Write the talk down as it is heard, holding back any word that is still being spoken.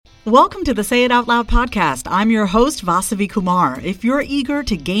Welcome to the Say It Out Loud podcast. I'm your host, Vasavi Kumar. If you're eager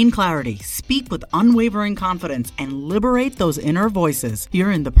to gain clarity, speak with unwavering confidence, and liberate those inner voices,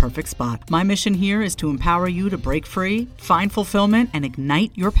 you're in the perfect spot. My mission here is to empower you to break free, find fulfillment, and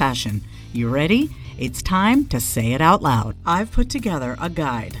ignite your passion. You ready? It's time to say it out loud. I've put together a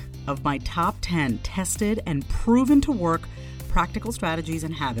guide of my top 10 tested and proven to work practical strategies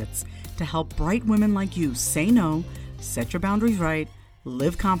and habits to help bright women like you say no, set your boundaries right,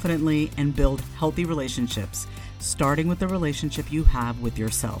 live confidently, and build healthy relationships, starting with the relationship you have with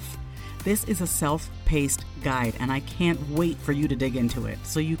yourself. This is a self-paced guide, and I can't wait for you to dig into it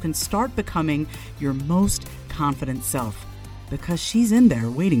so you can start becoming your most confident self, because she's in there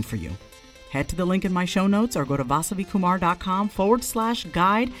waiting for you. Head to the link in my show notes or go to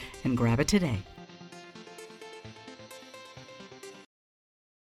vasavikumar.com/guide and grab it today.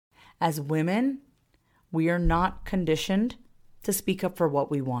 As women, we are not conditioned to speak up for what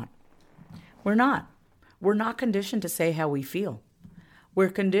we want. We're not. We're not conditioned to say how we feel.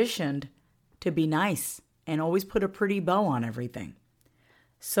 We're conditioned to be nice and always put a pretty bow on everything.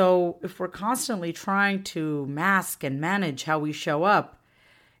 So if we're constantly trying to mask and manage how we show up,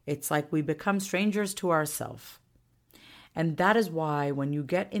 it's like we become strangers to ourselves. And that is why when you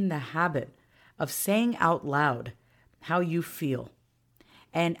get in the habit of saying out loud how you feel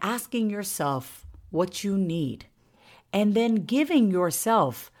and asking yourself what you need, and then giving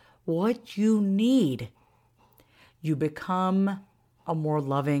yourself what you need, you become a more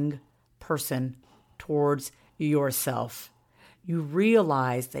loving person towards yourself. You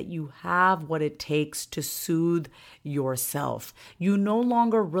realize that you have what it takes to soothe yourself. You no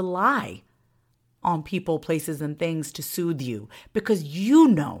longer rely on people, places, and things to soothe you, because you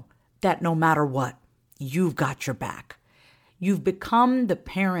know that no matter what, you've got your back. You've become the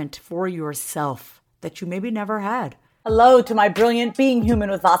parent for yourself that you maybe never had. Hello to my brilliant Being Human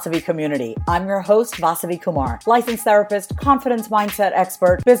with Vasavi community. I'm your host, Vasavi Kumar, licensed therapist, confidence mindset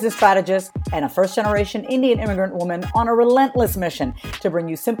expert, business strategist, and a first-generation Indian immigrant woman on a relentless mission to bring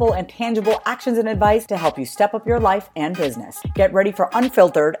you simple and tangible actions and advice to help you step up your life and business. Get ready for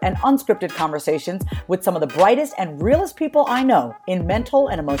unfiltered and unscripted conversations with some of the brightest and realest people I know in mental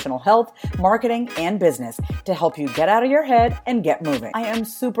and emotional health, marketing, and business to help you get out of your head and get moving. I am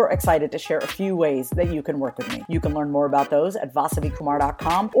super excited to share a few ways that you can work with me. You can learn more about those at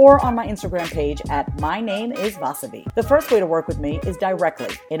vasavikumar.com or on my Instagram page at My Name is Vasavi. The first way to work with me is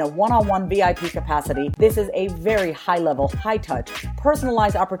directly in a one-on-one VIP capacity. This is a very high-level, high-touch,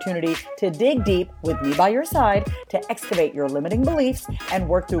 personalized opportunity to dig deep with me by your side to excavate your limiting beliefs and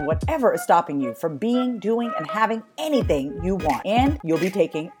work through whatever is stopping you from being, doing, and having anything you want. And you'll be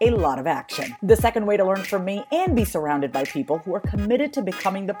taking a lot of action. The second way to learn from me and be surrounded by people who are committed to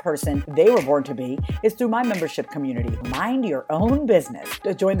becoming the person they were born to be is through my membership community. Mind your own business.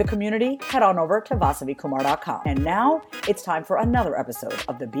 To join the community, head on over to vasavikumar.com. And now it's time for another episode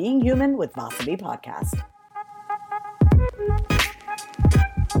of the Being Human with Vasavi podcast.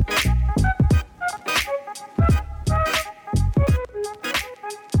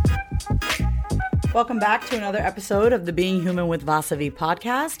 Welcome back to another episode of the Being Human with Vasavi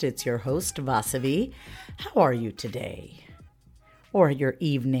podcast. It's your host, Vasavi. How are you today? Or your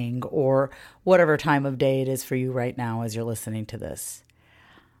evening, or whatever time of day it is for you right now as you're listening to this.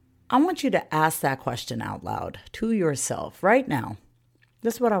 I want you to ask that question out loud to yourself right now.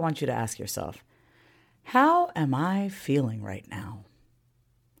 This is what I want you to ask yourself. How am I feeling right now?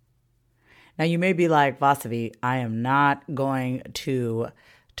 Now you may be like, Vasavi, I am not going to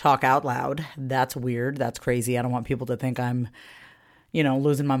talk out loud. That's weird. That's crazy. I don't want people to think I'm,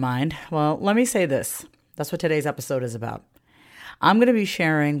 losing my mind. Well, let me say this. That's what today's episode is about. I'm going to be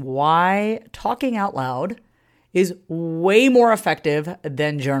sharing why talking out loud is way more effective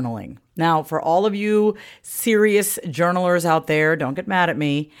than journaling. Now, for all of you serious journalers out there, don't get mad at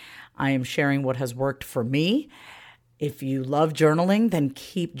me. I am sharing what has worked for me. If you love journaling, then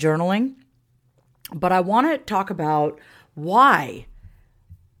keep journaling. But I want to talk about why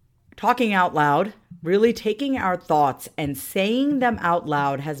talking out loud, really taking our thoughts and saying them out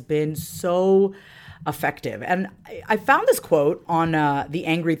loud has been so effective. And I found this quote on The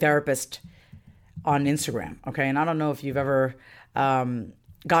Angry Therapist on Instagram. Okay. And I don't know if you've ever gone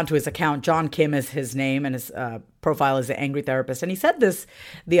to his account. John Kim is his name, and his profile is The Angry Therapist. And he said this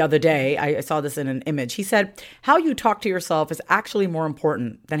the other day. I saw this in an image. He said, how you talk to yourself is actually more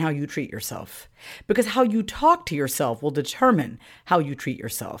important than how you treat yourself, because how you talk to yourself will determine how you treat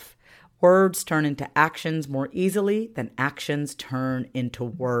yourself. Words turn into actions more easily than actions turn into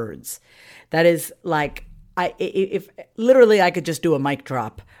words. That is like, if literally I could just do a mic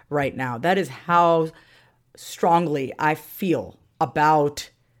drop right now. That is how strongly I feel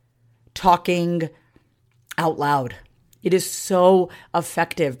about talking out loud. It is so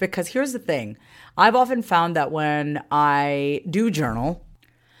effective because here's the thing. I've often found that when I do journal,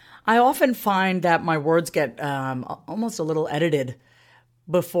 I often find that my words get almost a little edited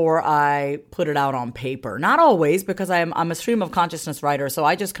before I put it out on paper. Not always, because I'm a stream of consciousness writer, so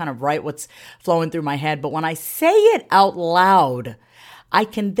I just kind of write what's flowing through my head. But when I say it out loud, I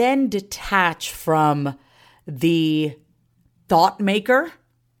can then detach from the thought maker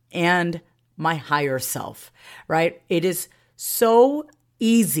and my higher self, right? It is so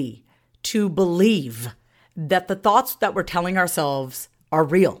easy to believe that the thoughts that we're telling ourselves are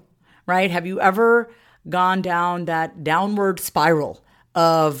real, right? Have you ever gone down that downward spiral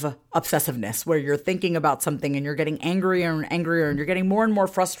of obsessiveness where you're thinking about something and you're getting angrier and angrier and you're getting more and more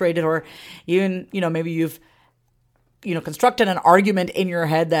frustrated, or even, maybe you've constructed an argument in your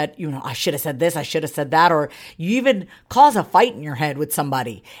head that, I should have said this, I should have said that, or you even cause a fight in your head with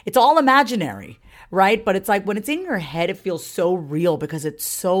somebody. It's all imaginary, right? But it's like when it's in your head, it feels so real because it's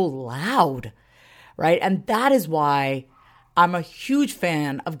so loud, right? And that is why I'm a huge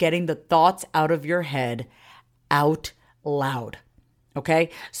fan of getting the thoughts out of your head out loud, okay?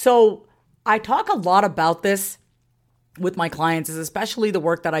 So I talk a lot about this with my clients, is especially the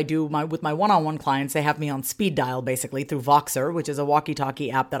work that I do with my one-on-one clients. They have me on speed dial basically through Voxer, which is a walkie-talkie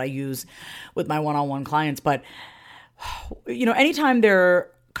app that I use with my one-on-one clients. But, anytime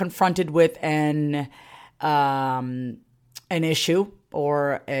they're confronted with an issue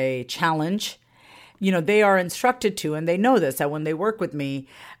or a challenge, they are instructed to, and they know this, that when they work with me,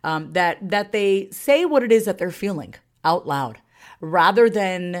 that they say what it is that they're feeling out loud, rather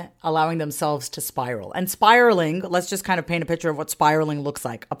than allowing themselves to spiral. And spiraling, let's just kind of paint a picture of what spiraling looks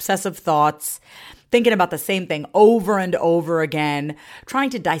like. Obsessive thoughts, thinking about the same thing over and over again,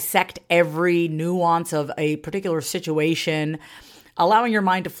 trying to dissect every nuance of a particular situation, allowing your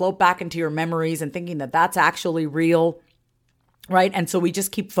mind to float back into your memories and thinking that that's actually real, right? And so we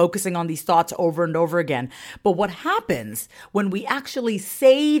just keep focusing on these thoughts over and over again. But what happens when we actually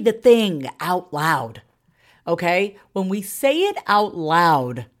say the thing out loud? Okay, when we say it out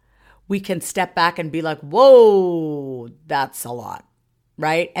loud, we can step back and be like, whoa, that's a lot,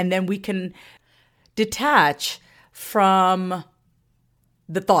 right? And then we can detach from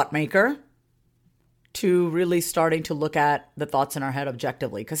the thought maker to really starting to look at the thoughts in our head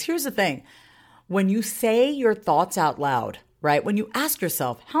objectively. Because here's the thing, when you say your thoughts out loud, right? When you ask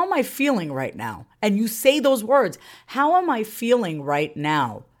yourself, how am I feeling right now? And you say those words, how am I feeling right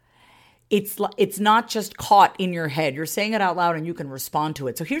now? It's not just caught in your head. You're saying it out loud and you can respond to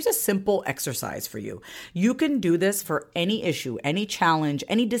it. So here's a simple exercise for you. You can do this for any issue, any challenge,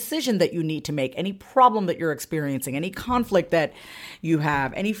 any decision that you need to make, any problem that you're experiencing, any conflict that you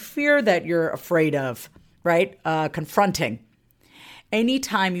have, any fear that you're afraid of, right? Confronting.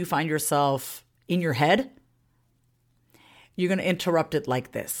 Anytime you find yourself in your head, you're going to interrupt it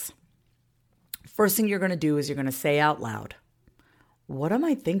like this. First thing you're going to do is you're going to say out loud, what am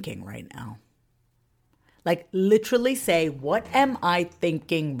I thinking right now? Like literally say, what am I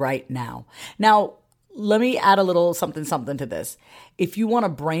thinking right now? Now, let me add a little something to this. If you want to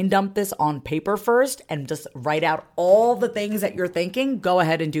brain dump this on paper first and just write out all the things that you're thinking, go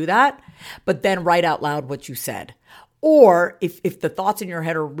ahead and do that. But then write out loud what you said. Or if the thoughts in your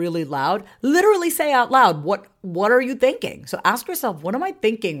head are really loud, literally say out loud, what are you thinking? So ask yourself, what am I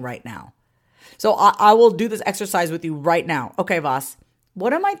thinking right now? So I will do this exercise with you right now. Okay, Vas,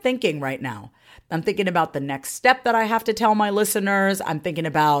 what am I thinking right now? I'm thinking about the next step that I have to tell my listeners. I'm thinking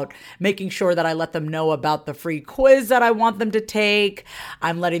about making sure that I let them know about the free quiz that I want them to take.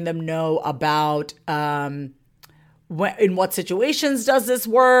 I'm letting them know about in what situations does this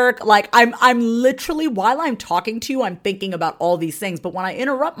work? Like I'm literally, while I'm talking to you, I'm thinking about all these things. But when I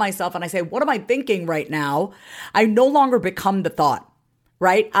interrupt myself and I say, what am I thinking right now? I no longer become the thought.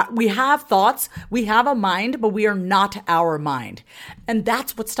 Right? We have thoughts, we have a mind, but we are not our mind. And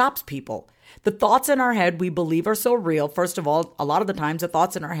that's what stops people. The thoughts in our head we believe are so real. First of all, a lot of the times the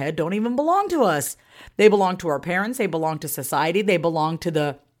thoughts in our head don't even belong to us. They belong to our parents, they belong to society, they belong to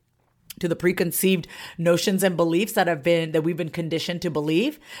the preconceived notions and beliefs that we've been conditioned to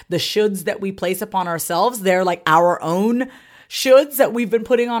believe. The shoulds that we place upon ourselves, they're like our own shoulds that we've been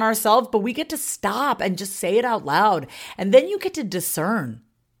putting on ourselves, but we get to stop and just say it out loud. And then you get to discern,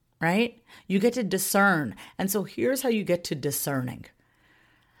 right? You get to discern. And so here's how you get to discerning.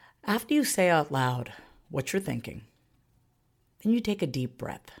 After you say out loud what you're thinking, then you take a deep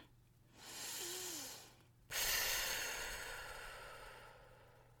breath.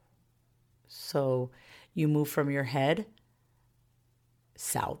 So you move from your head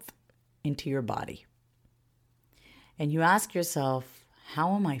south into your body. And you ask yourself,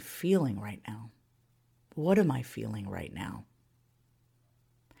 how am I feeling right now? What am I feeling right now?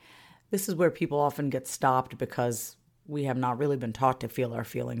 This is where people often get stopped because we have not really been taught to feel our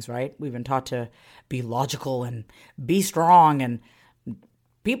feelings, right? We've been taught to be logical and be strong, and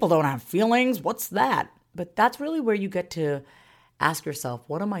people don't have feelings. What's that? But that's really where you get to ask yourself,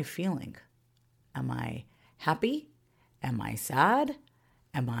 what am I feeling? Am I happy? Am I sad?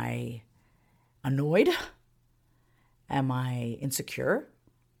 Am I annoyed? Am I insecure?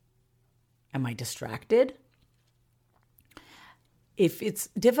 Am I distracted? If it's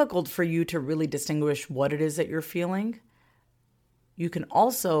difficult for you to really distinguish what it is that you're feeling, you can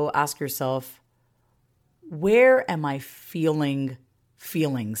also ask yourself, where am I feeling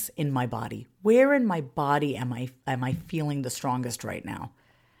feelings in my body? Where in my body am I feeling the strongest right now?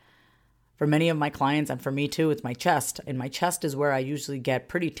 For many of my clients, and for me too, it's my chest. And my chest is where I usually get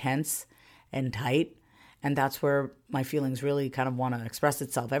pretty tense and tight. And that's where my feelings really kind of want to express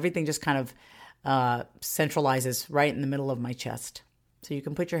itself. Everything just kind of centralizes right in the middle of my chest. So you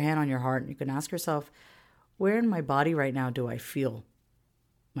can put your hand on your heart and you can ask yourself, where in my body right now do I feel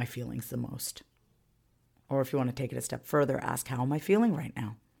my feelings the most? Or if you want to take it a step further, ask, how am I feeling right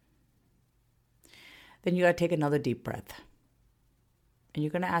now? Then you got to take another deep breath. And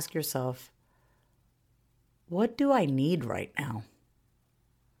you're going to ask yourself, what do I need right now?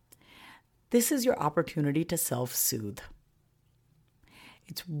 This is your opportunity to self-soothe.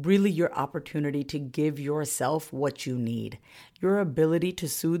 It's really your opportunity to give yourself what you need. Your ability to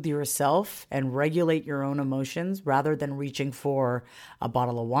soothe yourself and regulate your own emotions rather than reaching for a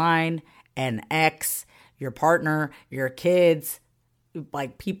bottle of wine, an ex, your partner, your kids,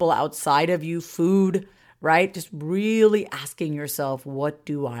 like people outside of you, food, right? Just really asking yourself, what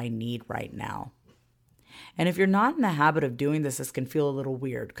do I need right now? And if you're not in the habit of doing this, this can feel a little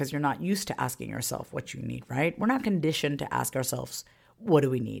weird because you're not used to asking yourself what you need, right? We're not conditioned to ask ourselves, what do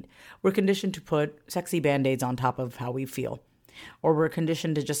we need? We're conditioned to put sexy Band-Aids on top of how we feel. Or we're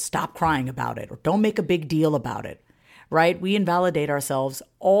conditioned to just stop crying about it or don't make a big deal about it, right? We invalidate ourselves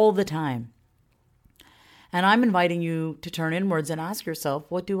all the time. And I'm inviting you to turn inwards and ask yourself,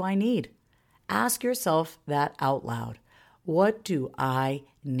 what do I need? Ask yourself that out loud. What do I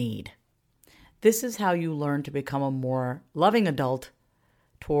need? This is how you learn to become a more loving adult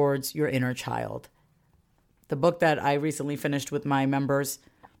towards your inner child. The book that I recently finished with my members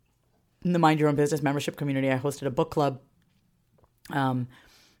in the Mind Your Own Business membership community, I hosted a book club. And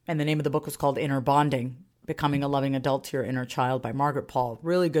the name of the book was called Inner Bonding, Becoming a Loving Adult to Your Inner Child by Margaret Paul.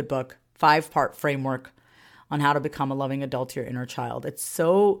 Really good book, 5-part framework on how to become a loving adult to your inner child. It's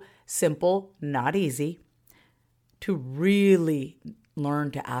so simple, not easy, to really learn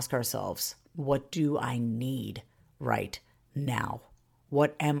to ask ourselves, what do I need right now?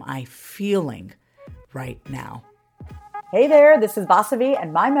 What am I feeling right now? Hey there, this is Vasavi,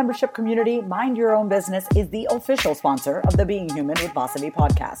 and my membership community, Mind Your Own Business, is the official sponsor of the Being Human with Vasavi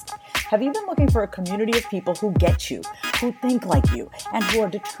podcast. Have you been looking for a community of people who get you, who think like you, and who are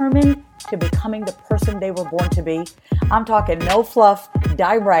determined to becoming the person they were born to be? I'm talking no fluff,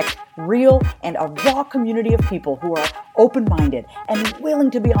 direct, real, and a raw community of people who are open-minded and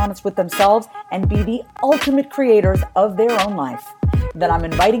willing to be honest with themselves and be the ultimate creators of their own life. Then I'm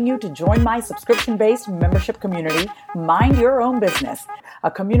inviting you to join my subscription-based membership community, Mind Your Own Business,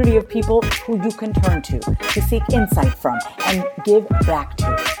 a community of people who you can turn to seek insight from, and give back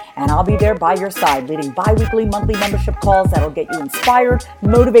to. And I'll be there by your side, leading bi-weekly, monthly membership calls that'll get you inspired,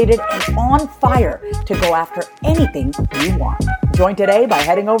 motivated, and on fire to go after anything you want. Join today by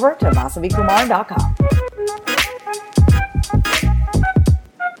heading over to vasavikumar.com.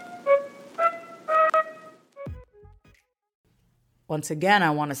 Once again,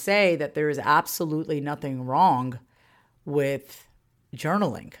 I want to say that there is absolutely nothing wrong with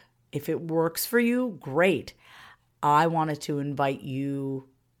journaling. If it works for you, great. I wanted to invite you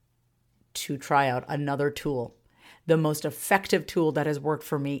to try out another tool. The most effective tool that has worked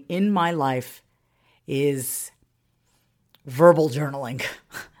for me in my life is verbal journaling,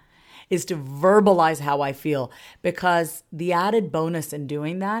 is to verbalize how I feel. Because the added bonus in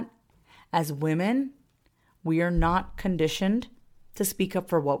doing that, as women, we are not conditioned to speak up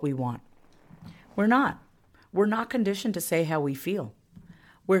for what we want. We're not. We're not conditioned to say how we feel.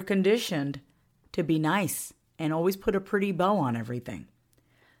 We're conditioned to be nice and always put a pretty bow on everything.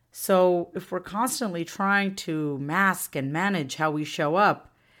 So if we're constantly trying to mask and manage how we show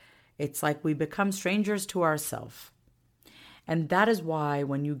up, it's like we become strangers to ourselves. And that is why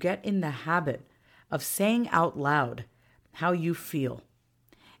when you get in the habit of saying out loud how you feel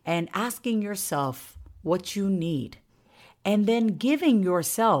and asking yourself what you need, and then giving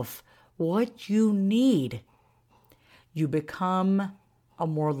yourself what you need, you become a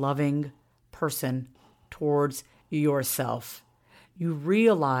more loving person towards yourself. You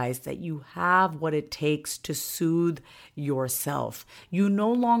realize that you have what it takes to soothe yourself. You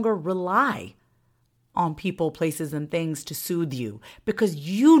no longer rely on people, places, and things to soothe you because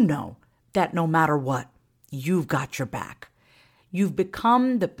you know that no matter what, you've got your back. You've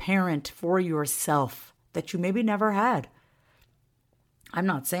become the parent for yourself that you maybe never had. I'm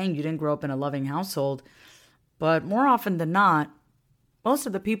not saying you didn't grow up in a loving household, but more often than not, most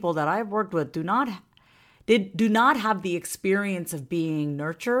of the people that I've worked with do not have the experience of being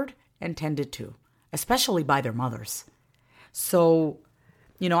nurtured and tended to, especially by their mothers. So,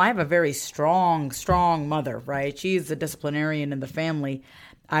 I have a very strong mother, right? She's the disciplinarian in the family.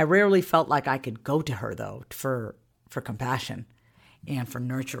 I rarely felt like I could go to her, though, for compassion and for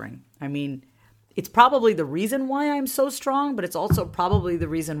nurturing. I mean, it's probably the reason why I'm so strong, but it's also probably the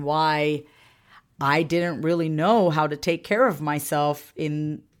reason why I didn't really know how to take care of myself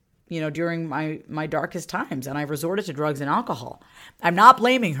during my darkest times. And I resorted to drugs and alcohol. I'm not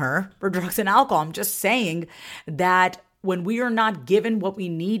blaming her for drugs and alcohol. I'm just saying that when we are not given what we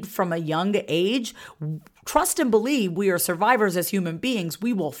need from a young age, trust and believe we are survivors as human beings.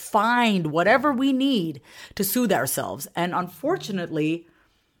 We will find whatever we need to soothe ourselves. And unfortunately,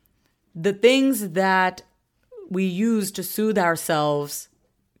 the things that we use to soothe ourselves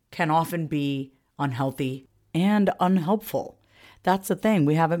can often be unhealthy and unhelpful. That's the thing.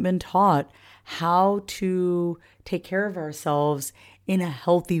 We haven't been taught how to take care of ourselves in a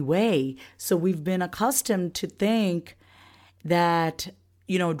healthy way. So we've been accustomed to think that,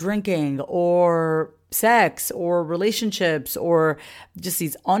 drinking or sex or relationships or just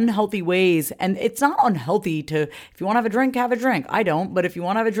these unhealthy ways. And it's not unhealthy to, if you want to have a drink, have a drink. I don't, but if you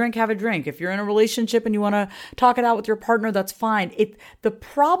want to have a drink, have a drink. If you're in a relationship and you want to talk it out with your partner, that's fine. The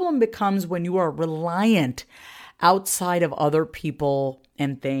problem becomes when you are reliant outside of other people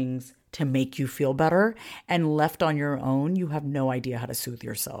and things to make you feel better, and left on your own, you have no idea how to soothe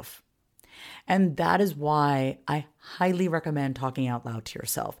yourself. And that is why I highly recommend talking out loud to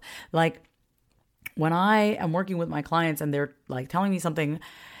yourself. Like when I am working with my clients and they're like telling me something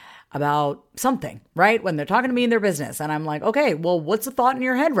about something, right? When they're talking to me in their business and I'm like, okay, well, what's the thought in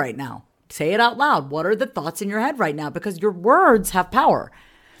your head right now? Say it out loud. What are the thoughts in your head right now? Because your words have power.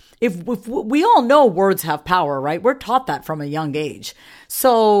 If we all know words have power, right? We're taught that from a young age.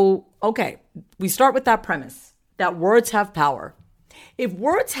 So, okay, we start with that premise that words have power. If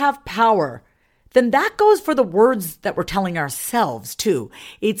words have power, then that goes for the words that we're telling ourselves too.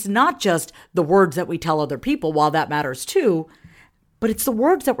 It's not just the words that we tell other people, while that matters too, but it's the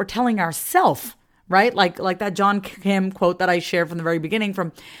words that we're telling ourselves, right? Like that John Kim quote that I shared from the very beginning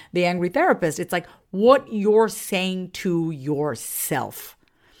from The Angry Therapist. It's like what you're saying to yourself.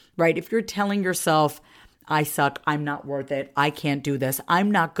 Right? If you're telling yourself, I suck, I'm not worth it, I can't do this, I'm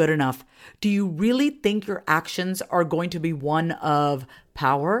not good enough, do you really think your actions are going to be one of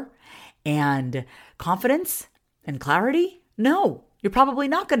power and confidence and clarity? No, you're probably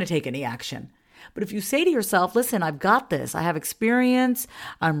not going to take any action. But if you say to yourself, listen, I've got this, I have experience,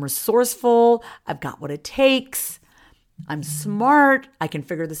 I'm resourceful, I've got what it takes, I'm smart, I can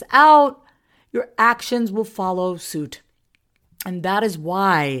figure this out, your actions will follow suit. And that is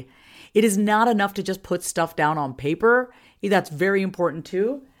why it is not enough to just put stuff down on paper. That's very important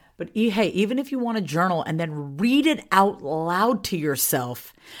too. But hey, even if you want to journal and then read it out loud to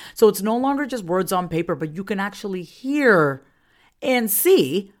yourself. So it's no longer just words on paper, but you can actually hear and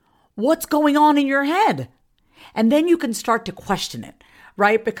see what's going on in your head. And then you can start to question it,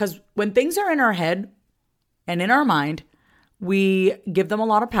 right? Because when things are in our head and in our mind, we give them a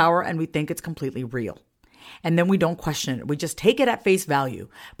lot of power and we think it's completely real. And then we don't question it. We just take it at face value.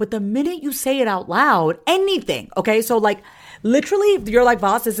 But the minute you say it out loud, anything, okay? So like literally, if you're like,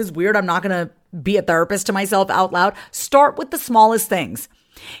 Voss, this is weird, I'm not going to be a therapist to myself out loud. Start with the smallest things.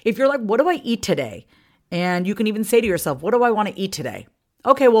 If you're like, what do I eat today? And you can even say to yourself, what do I want to eat today?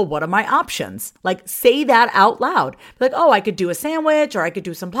 Okay, well, what are my options? Like say that out loud. Like, oh, I could do a sandwich or I could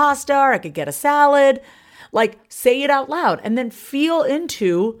do some pasta or I could get a salad. Like say it out loud and then feel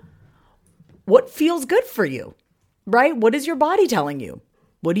into what feels good for you, right? What is your body telling you?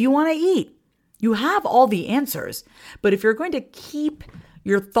 What do you want to eat? You have all the answers. But if you're going to keep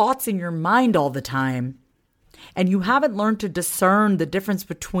your thoughts in your mind all the time and you haven't learned to discern the difference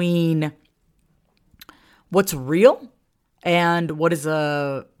between what's real and what is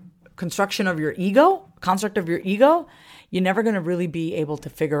a construct of your ego, you're never going to really be able to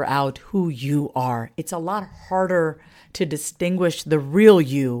figure out who you are. It's a lot harder to distinguish the real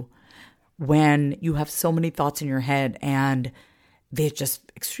you when you have so many thoughts in your head and they're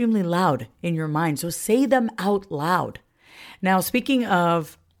just extremely loud in your mind. So say them out loud. Now, speaking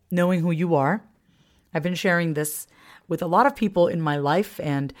of knowing who you are, I've been sharing this with a lot of people in my life,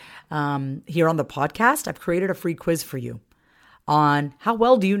 and here on the podcast, I've created a free quiz for you on how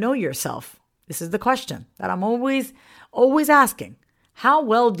well do you know yourself? This is the question that I'm always asking. How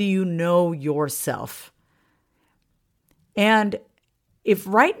well do you know yourself? And if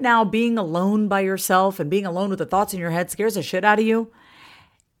right now being alone by yourself and being alone with the thoughts in your head scares the shit out of you,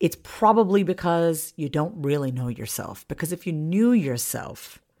 it's probably because you don't really know yourself. Because if you knew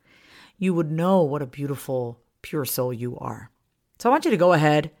yourself, you would know what a beautiful, pure soul you are. So I want you to go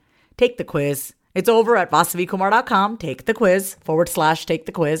ahead, take the quiz. It's over at vasavikumar.com. Take the quiz, /take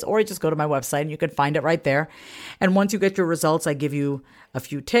the quiz, or you just go to my website and you can find it right there. And once you get your results, I give you a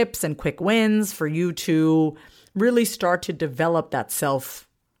few tips and quick wins for you to really start to develop that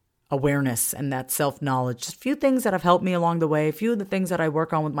self-awareness and that self-knowledge. Just a few things that have helped me along the way, a few of the things that I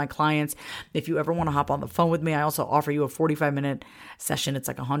work on with my clients. If you ever want to hop on the phone with me, I also offer you a 45-minute session. It's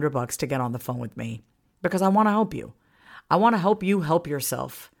like $100 to get on the phone with me because I want to help you. I want to help you help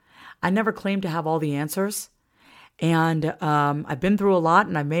yourself. I never claim to have all the answers. And I've been through a lot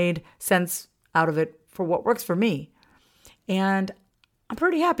and I made sense out of it for what works for me. And I'm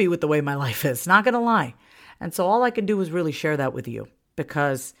pretty happy with the way my life is, not going to lie. And so all I can do is really share that with you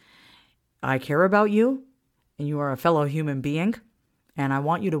because I care about you and you are a fellow human being. And I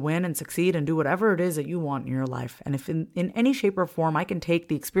want you to win and succeed and do whatever it is that you want in your life. And if in any shape or form I can take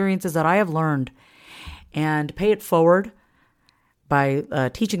the experiences that I have learned and pay it forward by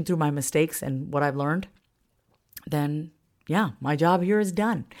teaching through my mistakes and what I've learned, then yeah, my job here is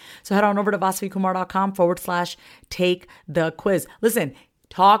done. So head on over to vasavikumar.com /take the quiz. Listen,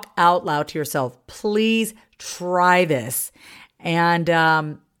 talk out loud to yourself. Please try this. And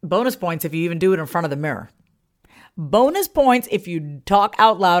bonus points if you even do it in front of the mirror. Bonus points if you talk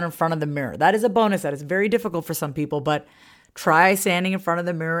out loud in front of the mirror. That is a bonus. That is very difficult for some people, but try standing in front of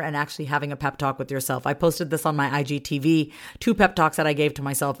the mirror and actually having a pep talk with yourself. I posted this on my IGTV, 2 pep talks that I gave to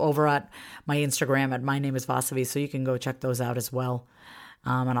myself over at my Instagram at My Name is Vasavi, so you can go check those out as well.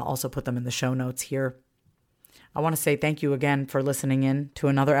 And I'll also put them in the show notes here. I want to say thank you again for listening in to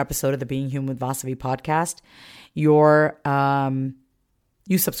another episode of the Being Human with Vasavi podcast.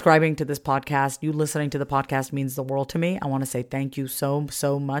 You subscribing to this podcast, you listening to the podcast means the world to me. I want to say thank you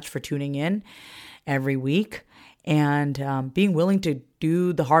so much for tuning in every week and being willing to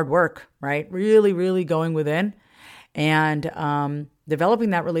do the hard work, right? Really going within and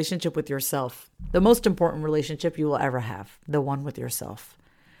developing that relationship with yourself. The most important relationship you will ever have, the one with yourself.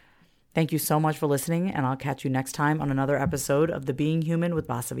 Thank you so much for listening, and I'll catch you next time on another episode of the Being Human with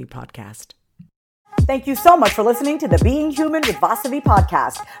Vasavi podcast. Thank you so much for listening to the Being Human with Vasavi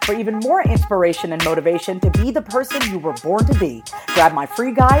podcast. For even more inspiration and motivation to be the person you were born to be, grab my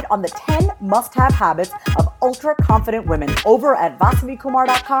free guide on the 10 must-have habits of ultra-confident women over at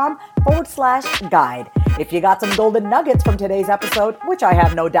vasavikumar.com /guide. If you got some golden nuggets from today's episode, which I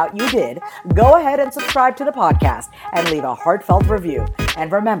have no doubt you did, go ahead and subscribe to the podcast and leave a heartfelt review.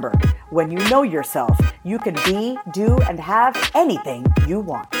 And remember, when you know yourself, you can be, do, and have anything you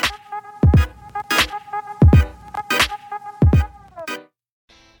want.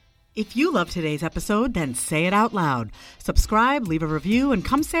 If you love today's episode, then say it out loud. Subscribe, leave a review, and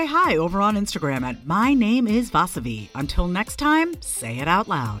come say hi over on Instagram at My Name is Vasavi. Until next time, say it out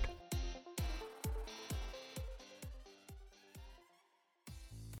loud.